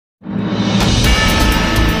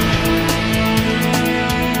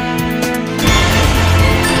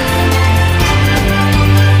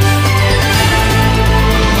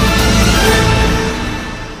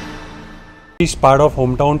He's part of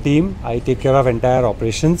HomeTown team. I take care of entire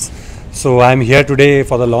operations. So I'm here today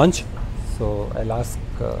for the launch. So I'll ask.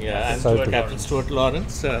 I'm Captain Stuart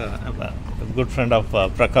Lawrence. I'm a good friend of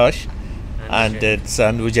Prakash, and it's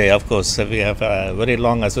Vijay, of course. We have a very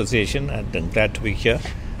long association, and I'm glad to be here.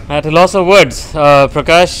 At a loss of words,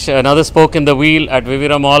 Prakash, another spoke in the wheel at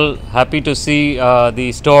Vivira Mall. Happy to see the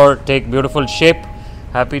store take beautiful shape.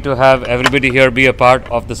 Happy to have everybody here be a part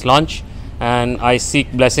of this launch. And I seek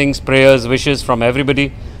blessings, prayers, wishes from everybody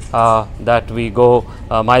that we go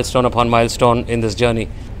milestone upon milestone in this journey.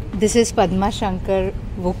 This is Padma Shankar,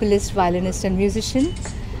 vocalist, violinist and musician,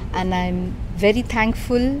 and I'm very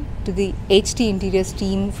thankful to the HT Interiors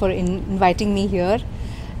team for inviting me here.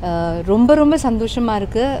 ரொம்ப சந்தோஷமா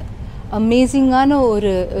இருக்கு. அமேசிங்கான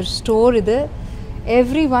ஒரு store இது.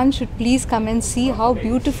 Everyone should please come and see how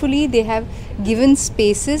beautifully they have given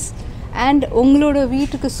spaces, and உங்களோட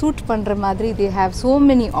வீட்டுக்கு suit பண்ற மாதிரி they have so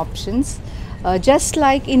many options. Just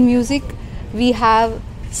like in music, we have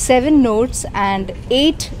 7 notes and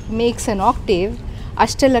 8 makes an octave.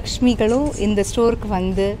 அஷ்டலக்ஷ்மிகளும் இந்த ஸ்டோருக்கு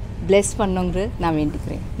வந்து bless பண்ணுங்க நான்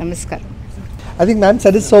வேண்டிக்கிறேன். நமஸ்காரம். I think ma'am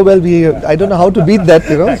said it so well. I don't know how to beat that.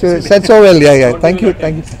 She said so well. Yeah. Thank you.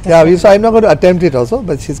 Yeah. So I'm not going to attempt it also,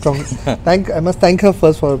 but she's come. I must thank her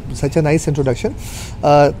first for such a nice introduction.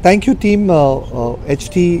 Thank you, team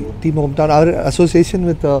HT, team HomeTown. Our association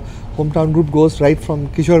with HomeTown Group goes right from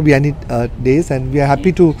Kishore Biyani days, and we are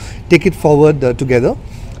happy to take it forward together.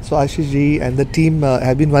 So Ashish ji and the team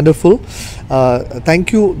have been wonderful.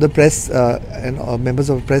 Thank you, the press and members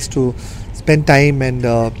of the press, to spend time and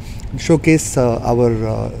showcase our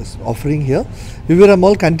offering here. Vivira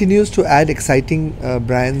Mall continues to add exciting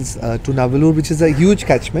brands to Navalur, which is a huge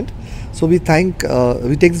catchment. So we take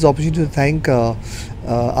this opportunity to thank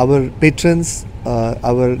our patrons,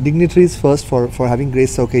 our dignitaries first for having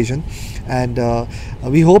graced the occasion, and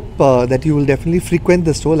we hope that you will definitely frequent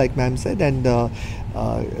the store, like ma'am said, and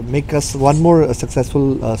make us one more successful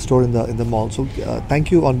store in the mall. So thank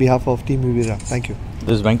you on behalf of Team Vivira. Thank you.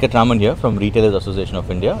 This is Venkat Ram here from Retailers Association of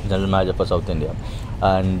India, General Manager for South India,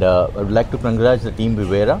 and I would like to congratulate the team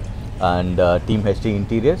Vivira and team HT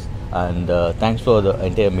Interiors, and thanks for the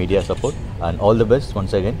entire media support, and all the best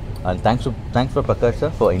once again, and thanks for Prakash sir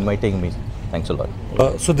for inviting me. Thanks a lot.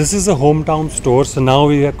 So this is a HomeTown store. So now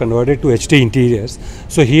we have converted to HT Interiors.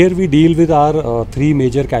 So here we deal with our 3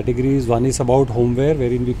 major categories. One is about homeware,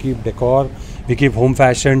 wherein we keep decor, we keep home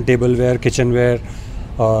fashion, tableware, kitchenware.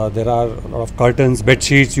 There are a lot of curtains, bed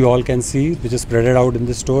sheets you all can see, which is spread out in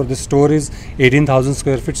this store. This store is 18,000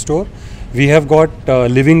 square feet store. We have got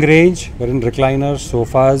living range, wherein recliners,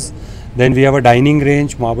 sofas. Then we have a dining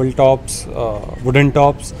range, marble tops, wooden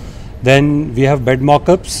tops. Then we have bed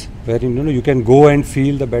mock-ups, wherein you can go and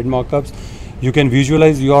feel the bed mock-ups. You can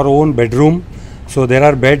visualize your own bedroom. So there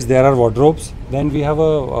are beds, there are wardrobes. Then we have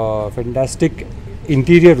a fantastic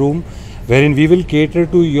interior room, wherein we will cater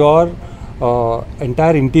to your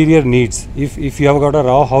entire interior needs. If you have got a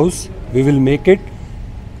raw house, we will make it.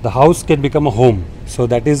 The house can become a home. So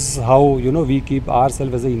that is how we keep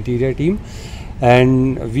ourselves as an interior team. And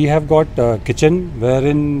we have got kitchen,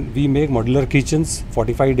 wherein we make modular kitchens.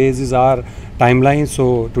 45 days is our timeline. So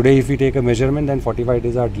today if we take a measurement, then 45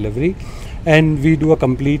 days are delivery. And we do a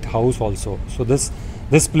complete house also. So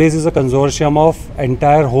this place is a consortium of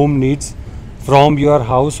entire home needs, from your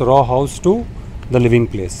house, raw house, to the living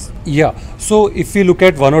place. Yeah. So if we look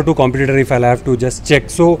at 1 or 2 competitor, if I'll have to just check.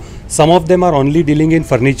 So some of them are only dealing in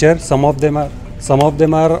furniture. Some of them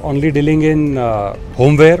are only dealing in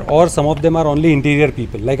homeware, or some of them are only interior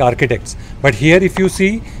people like architects. But here if you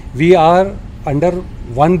see, we are under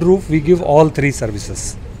one roof, we give all 3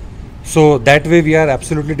 services. So that way we are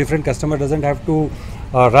absolutely different. Customer doesn't have to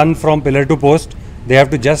run from pillar to post. They have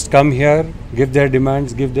to just come here, give their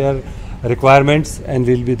demands, give their requirements, and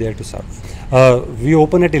we'll be there to serve. We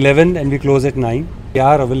open at 11 and we close at 9. We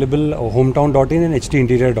are available hometown.in and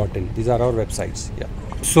htinterior.in. These are our websites. Yeah.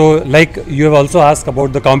 So like you have also asked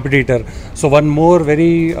about the competitor. So one more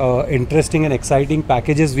very interesting and exciting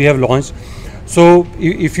packages we have launched. So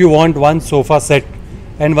if you want one sofa set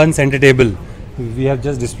and one center table, we have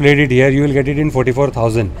just displayed it here. You will get it in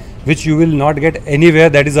 44,000, which you will not get anywhere.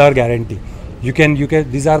 That is our guarantee. You can.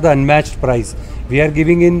 These are the unmatched price. We are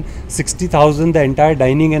giving in 60,000 the entire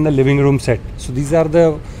dining and the living room set. So these are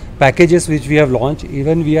the packages which we have launched.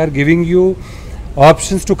 Even we are giving you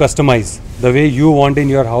options to customize the way you want in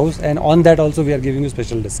your house, and on that also we are giving you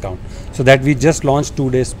special discount. So that we just launched 2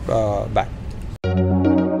 days back.